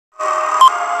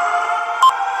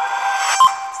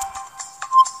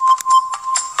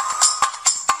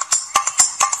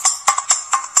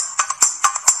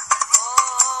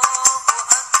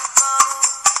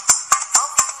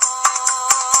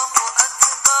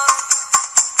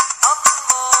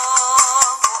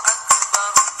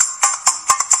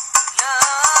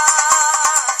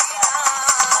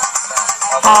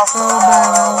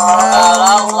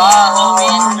taqabbalallahu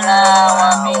minna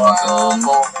wa minkum.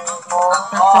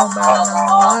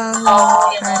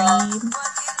 Taqabbalallahu karim.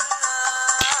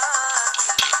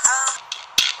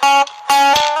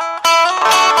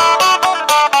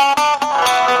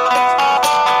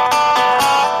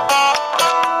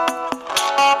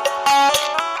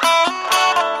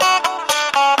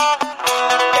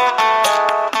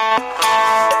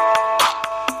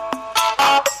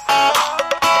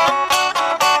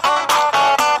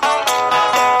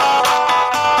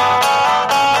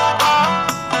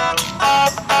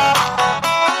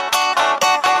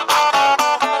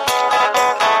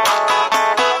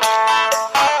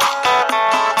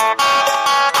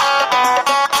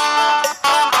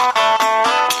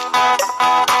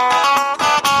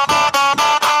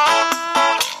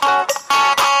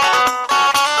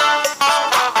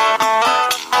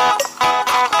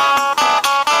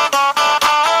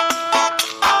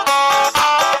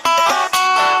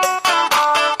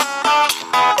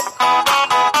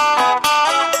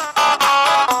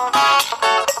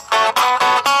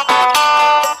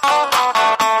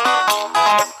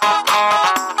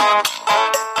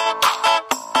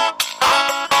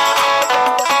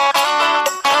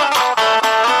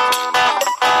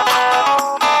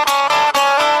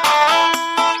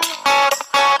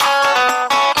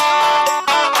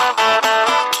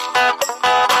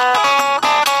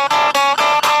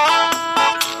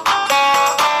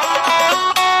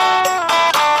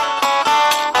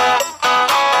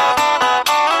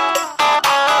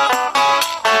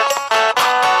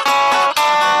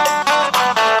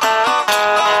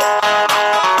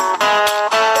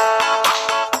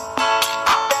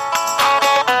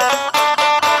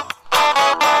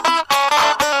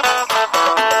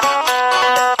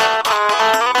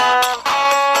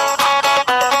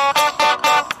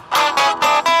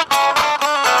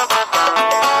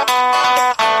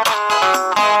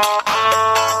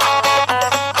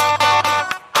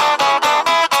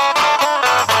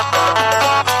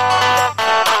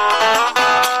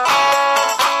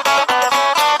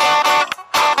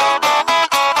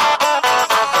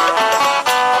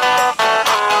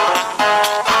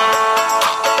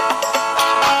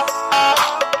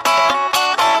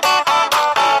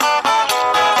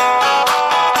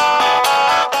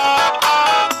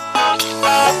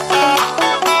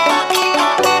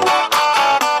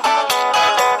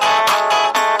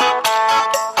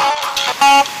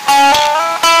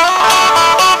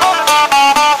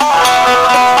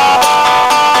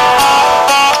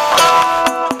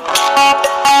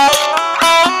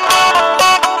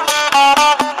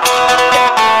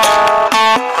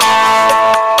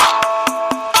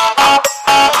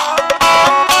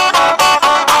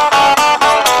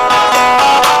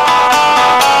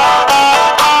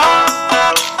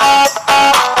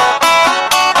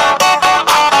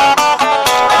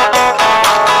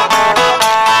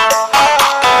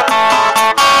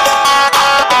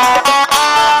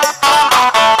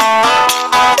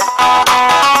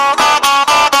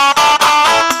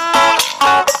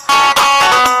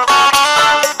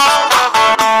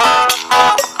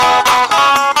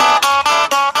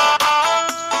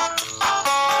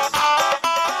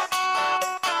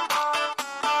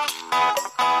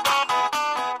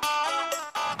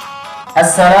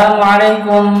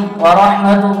 Assalamualaikum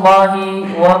warahmatullahi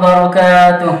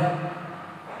wabarakatuh.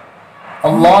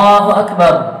 Allahu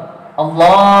akbar,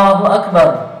 Allahu akbar,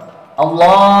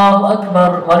 Allahu akbar,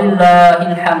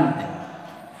 walillahil hamd.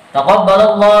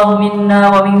 Taqabbalallahu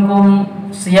minna wa minkum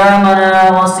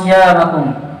siyamana wa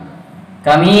siyamakum.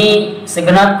 Kami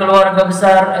segenap keluarga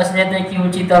besar SDTQ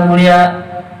Cita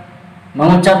Mulia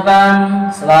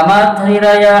mengucapkan selamat hari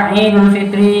raya Idul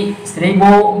Fitri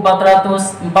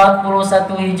 1441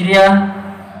 Hijriah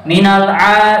minal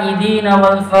aidina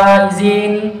wal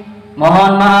faizin.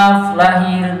 Mohon maaf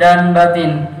lahir dan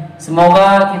batin.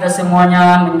 Semoga kita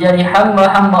semuanya menjadi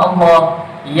hamba-hamba Allah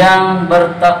yang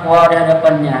bertakwa di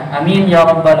hadapannya. Amin ya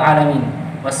rabbal alamin.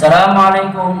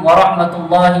 Wassalamualaikum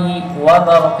warahmatullahi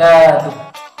wabarakatuh.